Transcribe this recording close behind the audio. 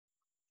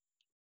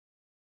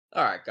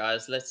All right,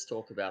 guys, let's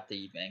talk about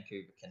the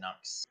Vancouver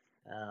Canucks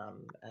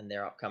and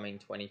their upcoming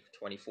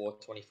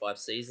 2024-25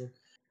 season.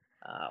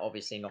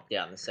 Obviously, knocked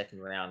out in the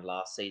second round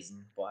last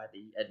season by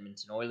the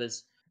Edmonton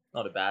Oilers.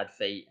 Not a bad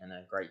feat and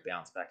a great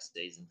bounce back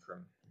season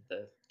from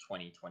the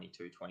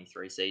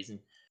 2022-23 season.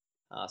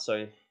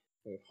 So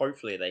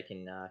hopefully they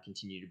can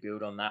continue to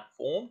build on that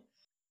form.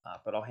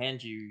 But I'll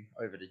hand you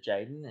over to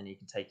Jaden and he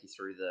can take you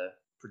through the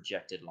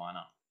projected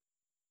lineup.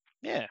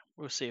 Yeah,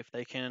 we'll see if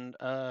they can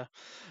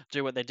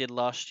do what they did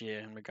last year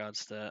in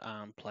regards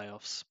to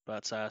playoffs.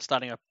 But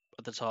starting up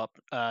at the top,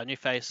 new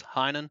face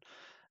Heinen,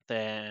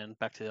 then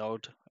back to the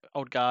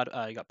old guard.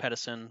 You got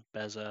Pedersen,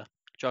 Beza,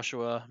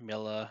 Joshua,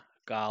 Miller,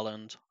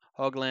 Garland,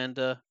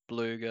 Hoglander,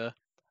 Bluger,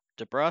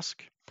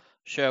 DeBrusque,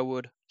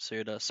 Sherwood,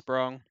 Suda,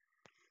 Sprong.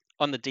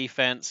 On the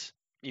defense,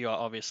 you got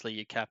obviously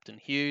your captain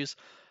Hughes,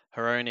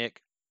 Hronik,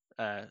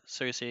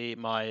 Susi,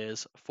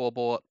 Myers,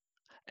 Forbort,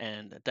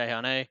 and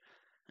Dehane.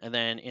 And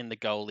then in the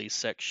goalies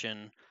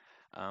section,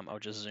 I'll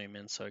just zoom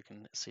in so I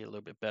can see a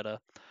little bit better.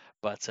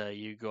 But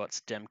you got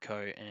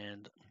Demko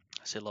and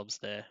Silobs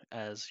there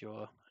as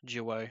your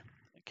duo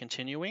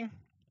continuing.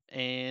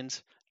 And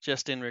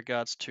just in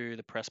regards to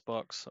the press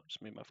box, I'll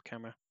just move my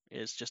camera.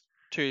 Is just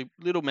two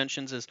little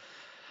mentions is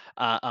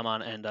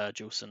Aman and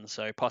Julson.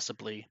 So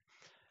possibly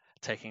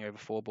taking over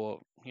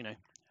Forbort,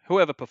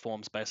 whoever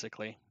performs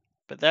basically.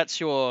 But that's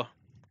your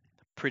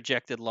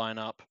projected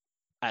lineup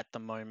at the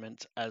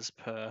moment as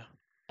per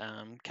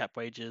cap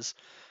wages.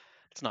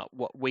 It's not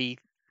what we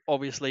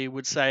obviously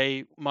would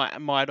say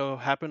might or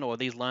happen, or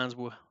these lines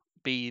will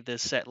be the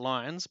set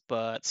lines,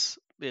 but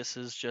this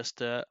is just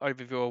an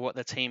overview of what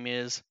the team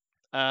is.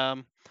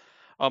 I'll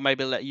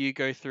maybe let you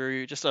go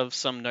through just of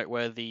some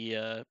noteworthy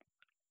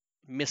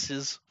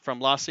misses from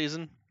last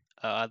season,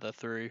 either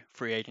through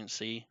free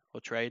agency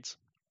or trades.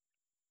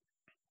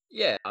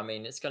 Yeah, I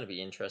mean, it's going to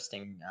be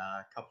interesting.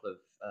 A couple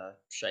of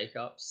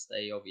shake-ups.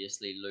 They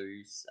obviously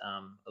lose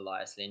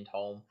Elias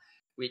Lindholm,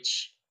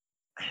 which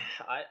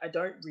I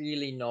don't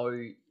really know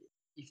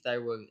if they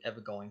were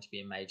ever going to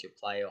be a major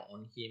player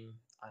on him.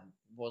 I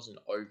wasn't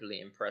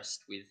overly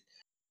impressed with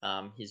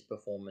his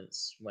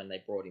performance when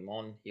they brought him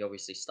on. He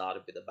obviously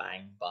started with a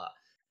bang, but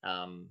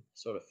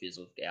sort of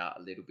fizzled out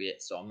a little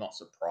bit. So I'm not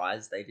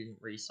surprised they didn't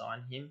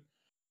re-sign him.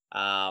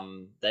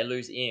 They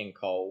lose Ian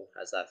Cole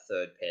as that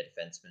third pair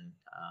defenseman.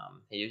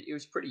 He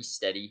was pretty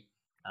steady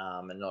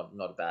and not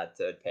a bad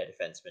third pair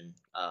defenseman,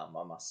 I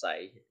must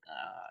say.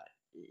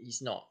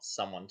 He's not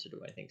someone to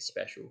do anything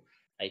special.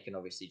 He can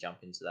obviously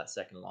jump into that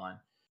second line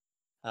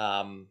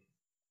um,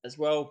 as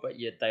well, but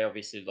yet they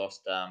obviously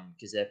lost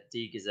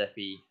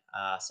Giuseppe,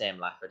 Sam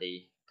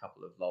Lafferty, a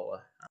couple of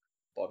lower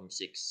bottom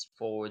six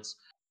forwards,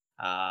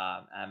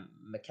 and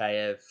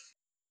Mikheyev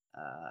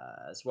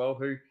as well,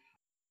 who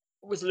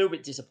was a little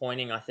bit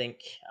disappointing, I think.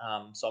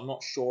 So I'm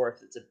not sure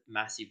if it's a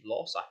massive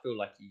loss. I feel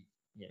like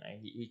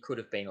he could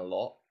have been a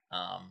lot,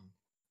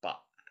 but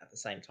at the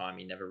same time,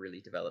 he never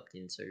really developed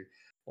into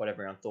what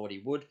everyone thought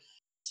he would.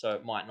 So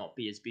it might not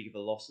be as big of a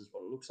loss as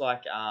what it looks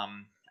like.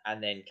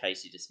 And then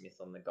Casey DeSmith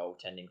on the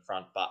goaltending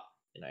front, but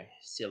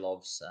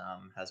Silovs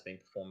has been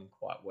performing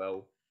quite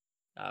well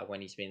when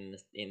he's been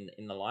in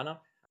the lineup,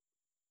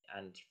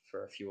 and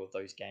for a few of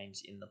those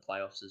games in the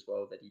playoffs as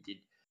well that he did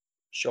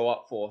show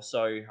up for.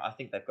 So I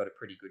think they've got a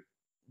pretty good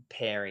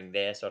pairing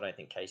there. So I don't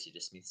think Casey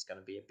DeSmith's going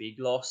to be a big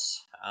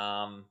loss.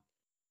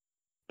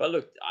 But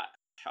look,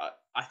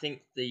 I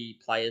think the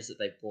players that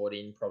they've brought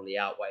in probably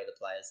outweigh the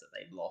players that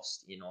they've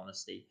lost. In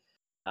honesty,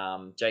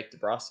 Jake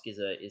DeBrusque is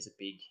a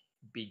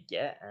big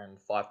get, and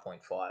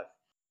 5.5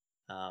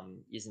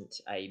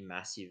 isn't a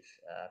massive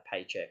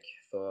paycheck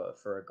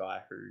for a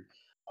guy who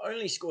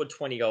only scored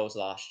 20 goals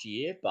last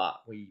year,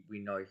 but we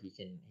know he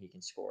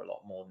can score a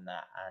lot more than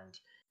that, and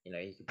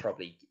he could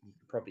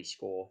probably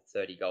score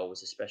 30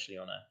 goals, especially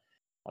on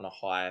a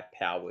higher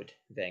powered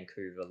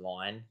Vancouver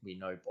line. We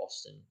know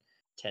Boston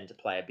tend to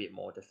play a bit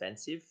more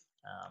defensive,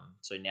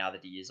 so now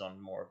that he is on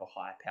more of a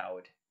high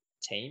powered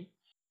team,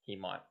 he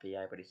might be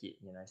able to hit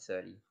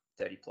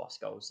 30 plus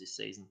goals this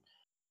season.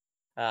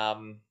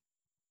 Um,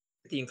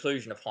 the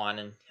inclusion of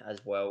Heinen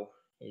as well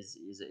is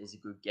a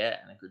good get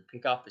and a good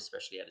pickup,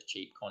 especially at a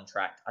cheap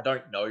contract. I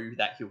don't know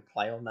that he'll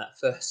play on that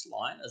first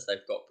line as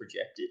they've got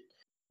projected,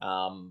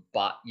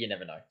 but you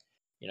never know.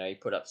 He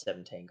put up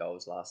 17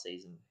 goals last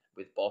season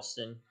with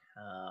Boston.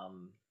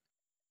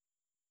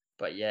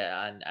 But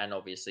yeah, and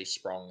obviously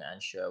Sprong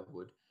and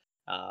Sherwood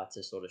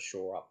to sort of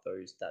shore up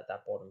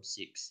that bottom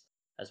six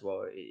as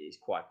well is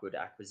quite good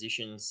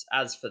acquisitions.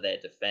 As for their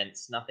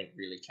defense, nothing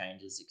really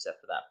changes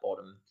except for that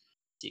bottom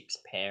six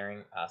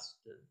pairing,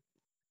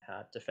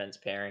 defense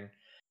pairing.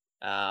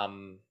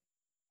 Um,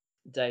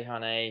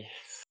 Dehane,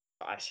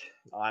 I,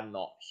 I'm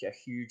not a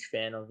huge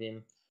fan of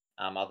him,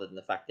 other than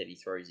the fact that he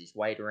throws his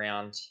weight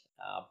around.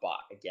 But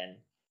again,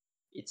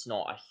 it's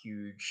not a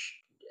huge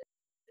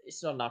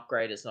it's not an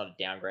upgrade. It's not a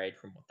downgrade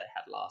from what they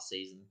had last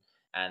season,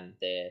 and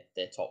their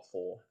top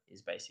four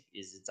is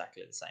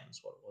exactly the same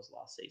as what it was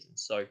last season.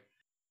 So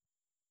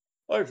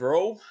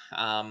overall,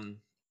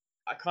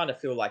 I kind of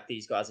feel like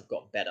these guys have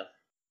got better,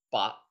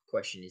 but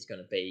question is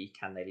going to be,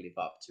 can they live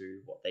up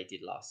to what they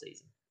did last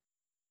season?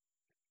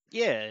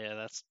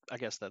 Yeah, I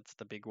guess that's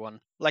the big one.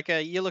 Like,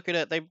 you look at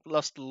it, they've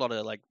lost a lot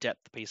of like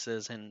depth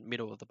pieces and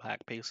middle of the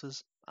pack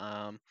pieces.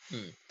 Hmm.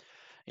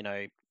 You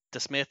know,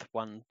 DeSmith,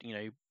 one,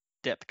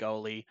 depth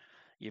goalie.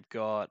 You've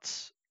got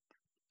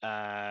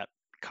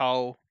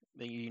Cole,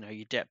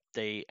 your depth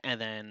D, and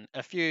then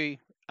a few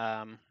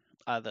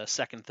either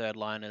second, third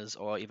liners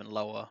or even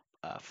lower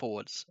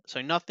forwards.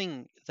 So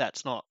nothing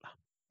that's not,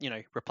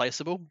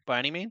 replaceable by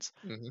any means.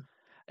 Hmm.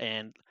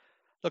 And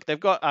look, they've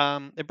got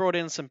they brought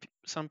in some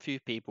few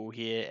people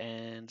here,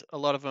 and a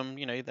lot of them,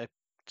 they're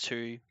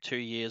 2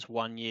 years,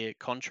 1 year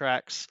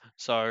contracts.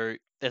 So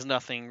there's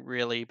nothing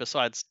really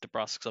besides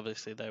DeBrusque's.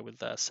 Obviously, they're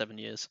with 7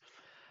 years.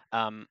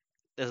 Um,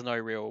 there's no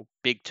real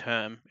big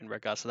term in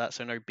regards to that,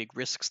 so no big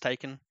risks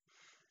taken.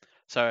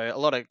 So a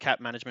lot of cap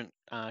management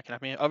can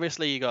happen here.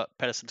 Obviously, you got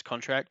Pedersen's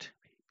contract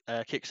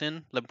kicks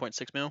in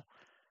 11.6 mil,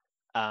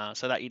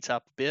 so that eats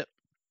up a bit.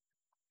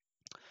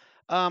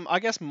 I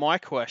guess my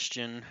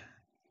question: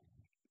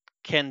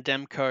 can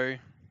Demko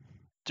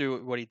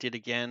do what he did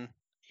again?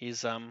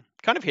 He's kind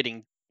of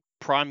hitting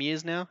prime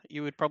years now.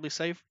 You would probably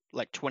say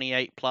like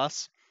 28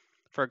 plus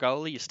for a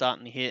goalie. You're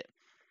starting to hit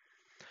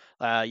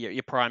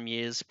your prime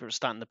years,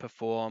 starting to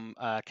perform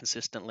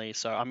consistently.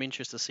 So I'm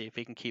interested to see if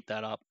he can keep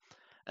that up.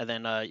 And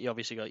then you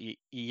obviously got your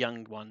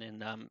young one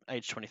in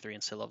age 23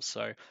 in Silov.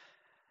 So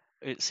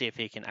see if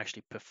he can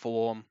actually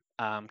perform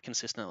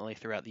consistently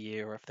throughout the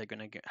year, or if they're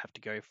going to have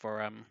to go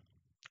for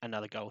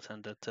another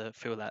goaltender to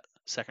fill that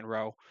second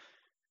role.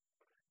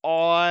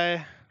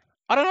 I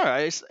don't know.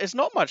 It's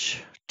not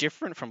much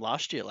different from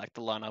last year. Like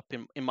the lineup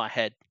in my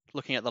head,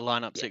 looking at the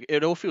lineups, Yeah.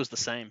 it all feels the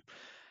same.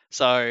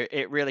 So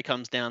it really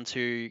comes down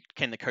to,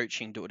 can the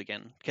coaching do it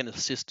again? Can the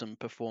system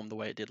perform the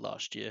way it did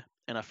last year?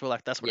 And I feel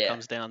like that's what it Yeah.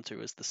 comes down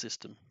to, is the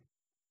system.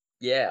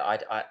 Yeah.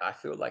 I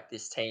feel like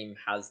this team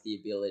has the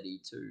ability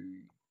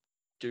to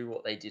do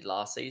what they did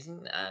last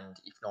season, and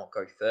if not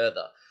go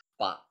further.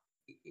 But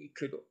it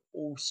could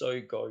also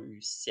go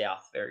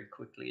south very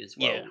quickly as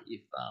Yeah, well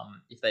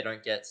if they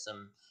don't get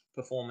some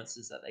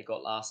performances that they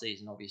got last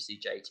season. Obviously,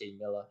 JT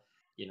Miller,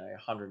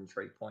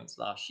 103 points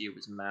last year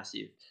was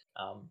massive.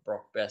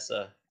 Brock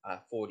Besser,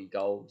 40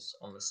 goals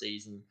on the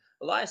season.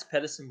 Elias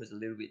Pettersson was a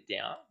little bit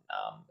down,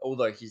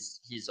 although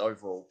his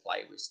overall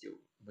play was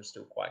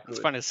still quite it's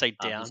good. funny to say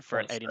His down for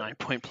an points per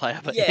 89-point player,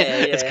 but yeah,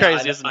 it's yeah,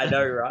 crazy, isn't I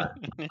know, right?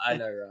 it? I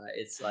know, right?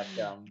 It's like,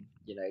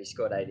 he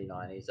scored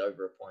 89. He's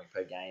over a point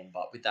per game,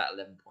 but with that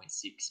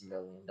 $11.6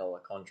 million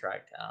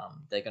contract,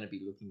 they're going to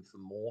be looking for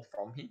more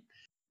from him.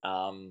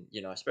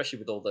 Especially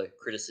with all the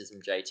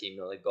criticism JT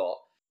Miller got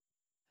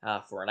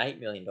for an $8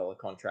 million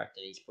contract,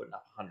 and he's putting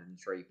up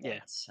 103 Yeah.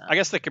 points. I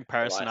guess the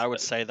comparison Elias I would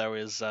Pettersson, say though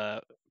is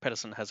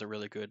Pedersen has a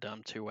really good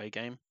two-way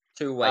game.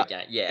 two-way Uh,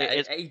 game. Yeah,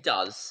 it he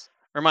does.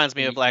 reminds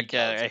me of He like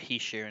does. a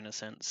Hischier in a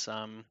sense,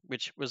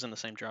 which was in the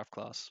same draft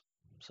class.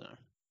 So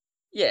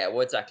Yeah,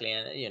 well, exactly,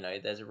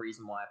 and there's a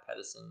reason why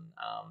Pedersen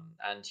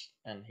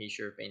and he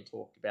should have been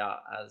talked about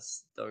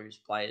as those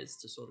players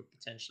to sort of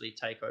potentially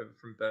take over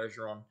from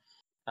Bergeron.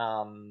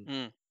 Um,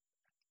 mm.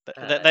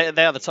 uh,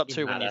 They are the top in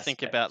two that when you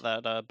think about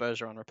aspect. that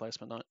Bergeron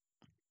replacement, night.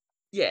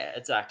 Yeah,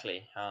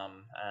 exactly.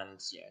 And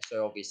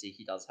so obviously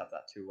he does have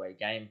that two-way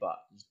game, but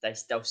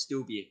they'll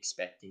still be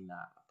expecting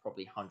that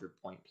probably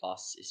 100-point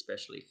plus,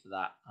 especially for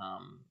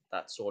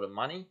that sort of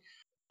money.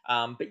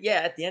 But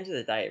yeah, at the end of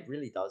the day, it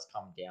really does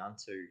come down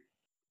to,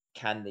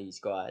 can these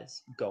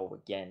guys go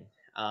again?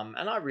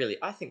 And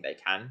I think they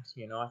can.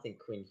 I think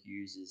Quinn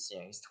Hughes is,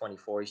 he's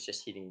 24. He's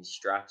just hitting his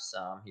straps.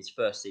 His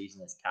first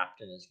season as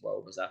captain as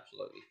well was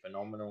absolutely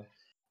phenomenal.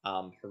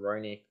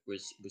 Hronik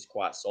was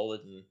quite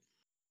solid,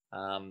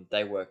 and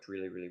they worked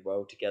really, really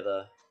well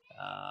together.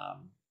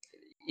 Um,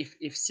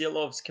 if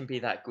Silovs can be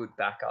that good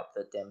backup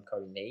that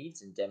Demko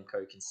needs, and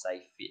Demko can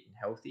stay fit and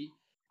healthy,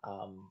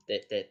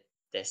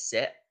 they're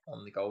set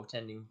on the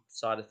goaltending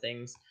side of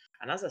things.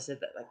 And as I said,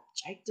 that like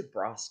Jake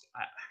DeBrusque,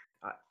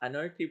 I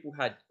know people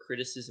had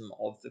criticism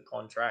of the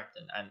contract,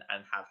 and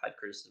have had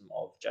criticism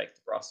of Jake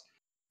DeBrusque.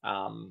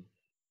 Um,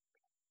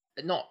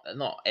 not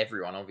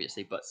everyone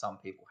obviously, but some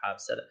people have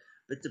said it.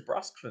 But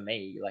DeBrusque for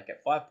me, like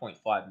at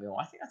 5.5 mil,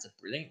 I think that's a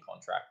brilliant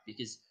contract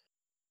because,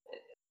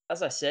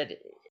 as I said,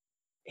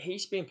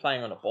 he's been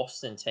playing on a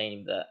Boston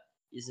team that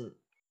isn't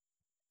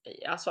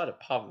outside of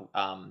Pavel.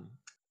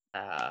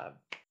 Uh,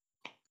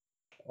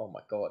 oh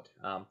my god,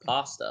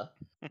 Plaster.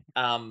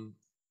 Um,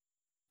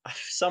 for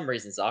some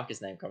reason,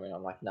 Zarka's name coming.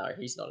 I'm like, no,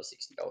 he's not a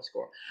 60-goal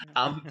scorer.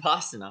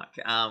 Pasternak.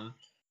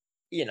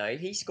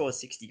 He scored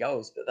 60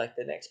 goals, but like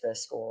the next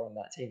best scorer on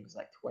that team was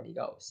like 20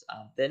 goals.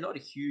 They're not a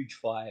huge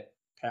fire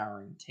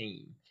powering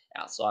team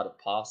outside of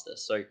Pasta.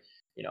 So,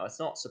 it's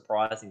not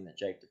surprising that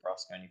Jake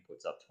DeBrusque only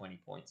puts up 20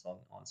 points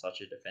on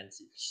such a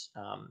defensive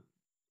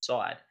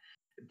side.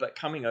 But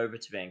coming over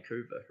to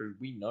Vancouver, who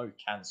we know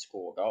can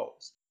score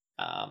goals,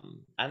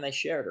 and they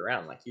share it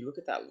around. Like you look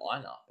at that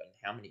lineup and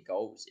how many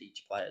goals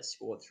each player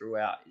scored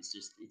throughout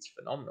it's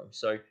phenomenal.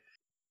 So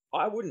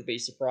I wouldn't be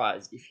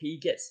surprised if he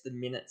gets the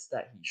minutes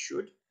that he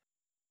should,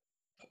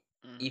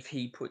 if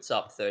he puts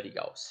up 30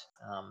 goals.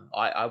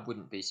 I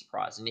wouldn't be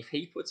surprised. And if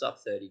he puts up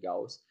 30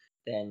 goals,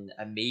 then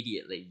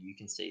immediately you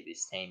can see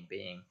this team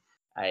being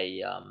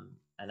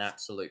an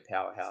absolute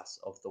powerhouse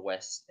of the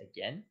West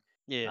again.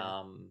 Yeah.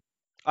 Um,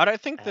 I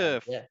don't think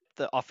and yeah,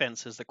 the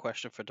offense is the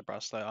question for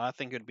DeBrus though. I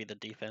think it would be the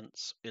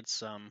defense.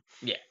 It's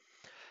yeah.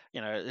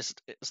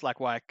 it's like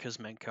why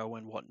Kuzmenko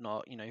and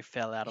whatnot,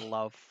 fell out of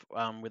love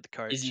with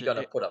the Is he coach. going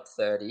to put up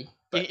 30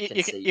 but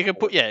concede You can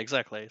put, 40? yeah,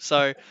 exactly.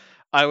 So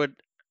I would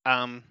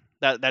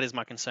that is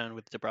my concern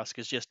with DeBrusque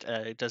is just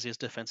does his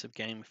defensive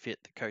game fit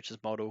the coach's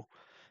model,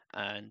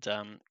 and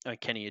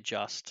can he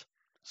adjust?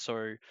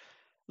 So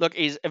look,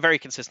 he's a very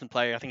consistent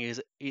player. I think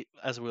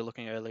as we were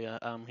looking earlier,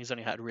 he's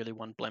only had really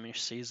one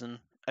blemish season.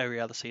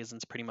 Every other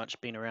season's pretty much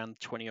been around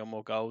 20 or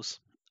more goals,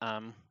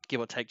 give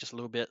or take just a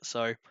little bit.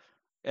 So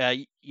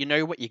you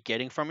know what you're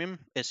getting from him.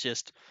 It's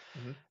just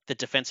Hmm. the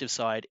defensive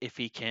side, if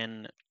he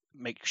can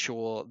make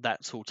sure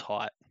that's all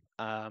tight,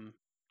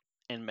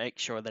 and make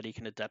sure that he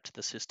can adapt to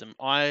the system.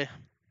 I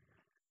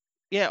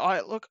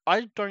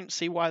don't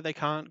see why they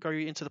can't go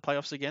into the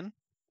playoffs again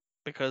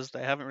because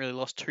they haven't really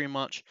lost too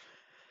much,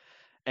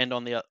 and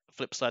on the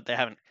flip side, they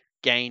haven't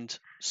gained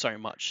so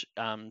much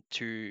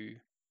to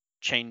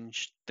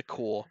change the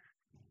core.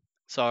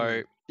 So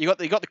Mm. you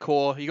got the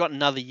core, you got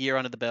another year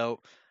under the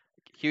belt.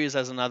 Hughes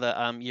has another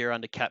year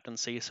under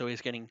captaincy, so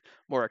he's getting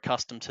more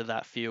accustomed to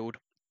that field.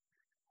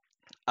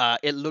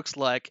 It looks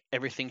like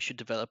everything should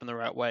develop in the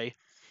right way.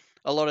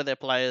 A lot of their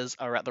players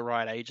are at the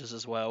right ages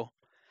as well.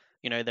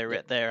 They're Yep.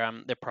 at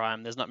their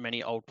prime. There's not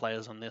many old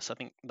players on this. I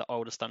think the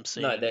oldest I'm No,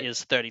 seeing that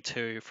is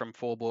 32 from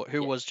Forbort,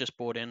 who yeah. was just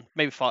brought in.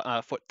 Maybe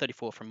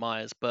 34 from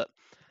Myers, but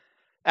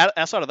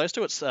outside of those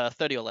two, it's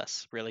 30 or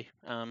less, really.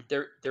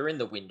 They're in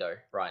the window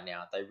right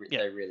now. Yeah,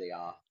 They really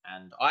are,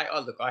 and I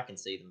look, I can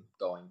see them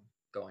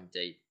going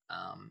deep.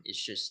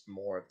 It's just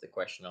more of the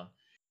question on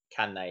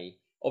can they,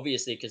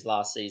 obviously, because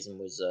last season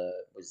was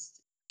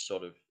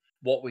sort of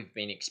what we've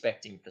been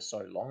expecting for so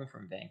long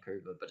from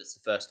Vancouver, but it's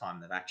the first time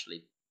they've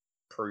actually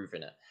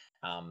proven it.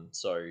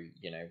 So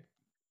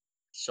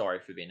sorry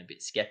for being a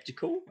bit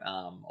skeptical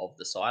of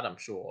the side. I'm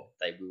sure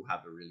they will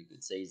have a really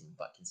good season,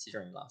 but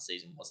considering last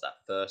season was that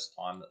first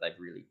time that they've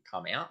really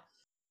come out.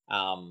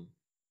 Um,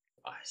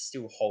 I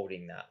still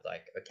holding that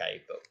like,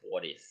 okay, but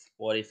what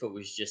if it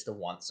was just a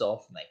once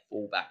off and they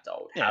fall back to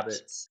old yeah, it's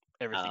habits?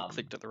 everything Um,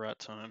 clicked at the right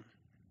time.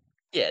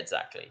 yeah,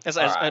 exactly. As,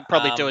 All as right.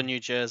 probably doing New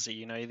Jersey,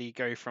 you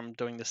go from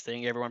doing this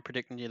thing, everyone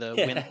predicting you to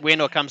Yeah.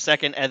 win or come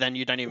second, and then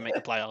you don't even make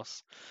the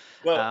playoffs.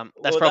 That's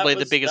Well, probably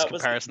the biggest that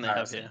was the comparison they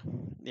have comparison.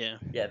 here. Yeah,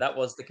 Yeah, that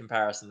was the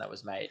comparison that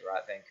was made,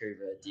 right?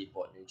 Vancouver did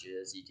what New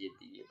Jersey did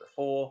the year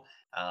before.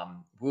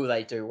 Will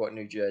they do what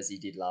New Jersey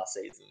did last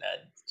season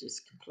and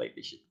just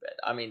completely shit the bed?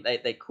 I mean,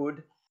 they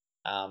could.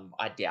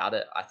 I doubt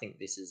it. I think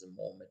this is a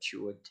more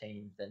matured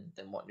team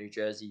than what New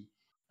Jersey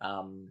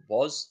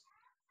was,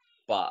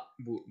 but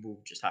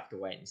we'll just have to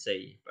wait and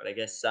see. But I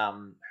guess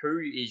who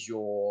is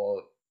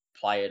your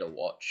player to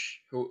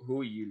watch?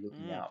 Who are you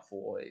looking mm. out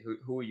for?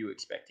 Who are you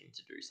expecting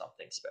to do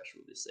something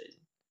special this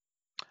season?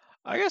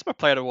 I guess my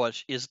player to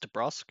watch is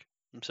DeBrusque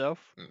himself.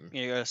 Mm-hmm.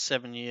 You got a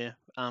 7 year,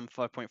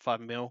 5.5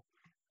 mil.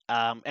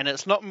 And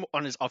it's not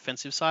on his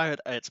offensive side;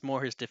 it's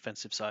more his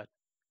defensive side.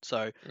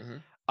 So Mm-hmm.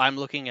 I'm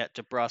looking at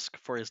DeBrusque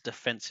for his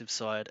defensive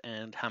side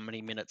and how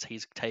many minutes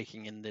he's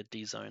taking in the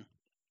D zone.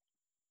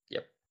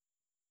 Yep.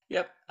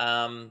 Yep.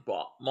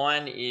 Well,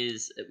 mine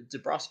is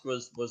DeBrusque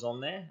was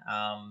on there.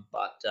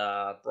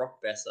 But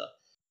Brock Besser,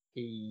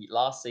 he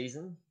last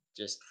season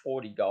just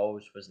 40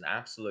 goals, was an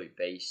absolute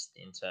beast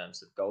in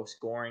terms of goal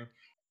scoring,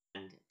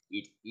 and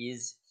it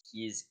is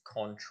his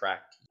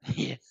contract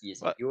year. Yeah. He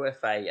is a What?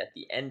 UFA at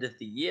the end of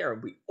the year,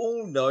 and we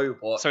all know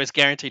what So he's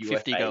guaranteed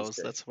 50 UFAs goals.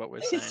 do. That's what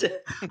we're saying.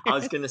 I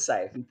was going to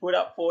say, if he put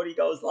up 40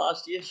 goals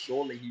last year,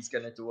 surely he's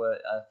going to do a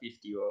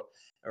 50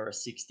 or a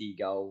 60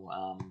 goal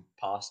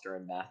Pastor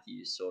and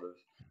Matthews sort of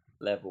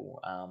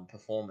level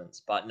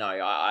performance. But no,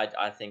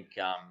 I think,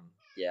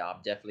 yeah,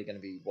 I'm definitely going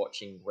to be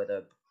watching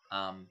whether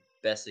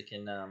Besser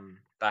can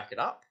back it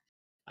up.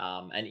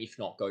 And if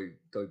not,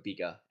 go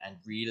bigger and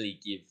really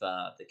give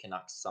the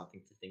Canucks something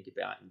to think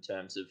about in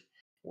terms of,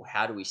 well,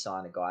 how do we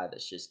sign a guy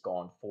that's just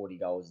gone 40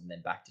 goals and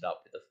then backed it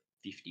up with a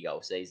 50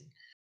 goal season?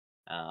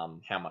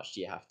 How much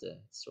do you have to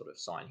sort of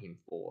sign him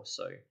for?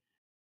 So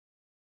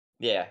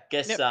yeah,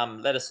 guess Yep.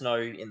 let us know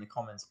in the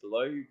comments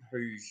below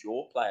who's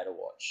your player to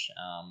watch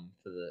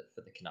for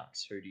the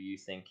Canucks. Who do you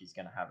think is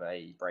going to have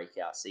a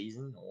breakout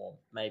season, or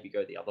maybe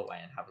go the other way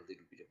and have a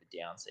little bit of a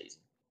down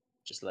season?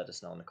 Just let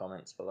us know in the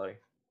comments below.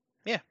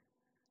 Yeah.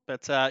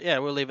 But yeah,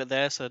 we'll leave it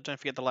there. So don't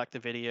forget to like the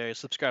video,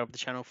 subscribe to the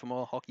channel for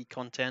more hockey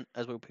content,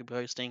 as we'll be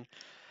posting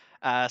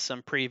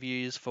some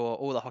previews for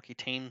all the hockey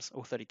teams,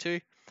 all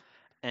 32.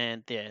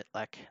 And yeah,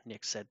 like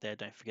Nick said there,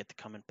 don't forget to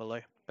comment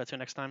below. But until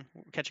next time,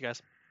 catch you guys.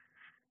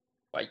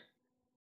 Bye.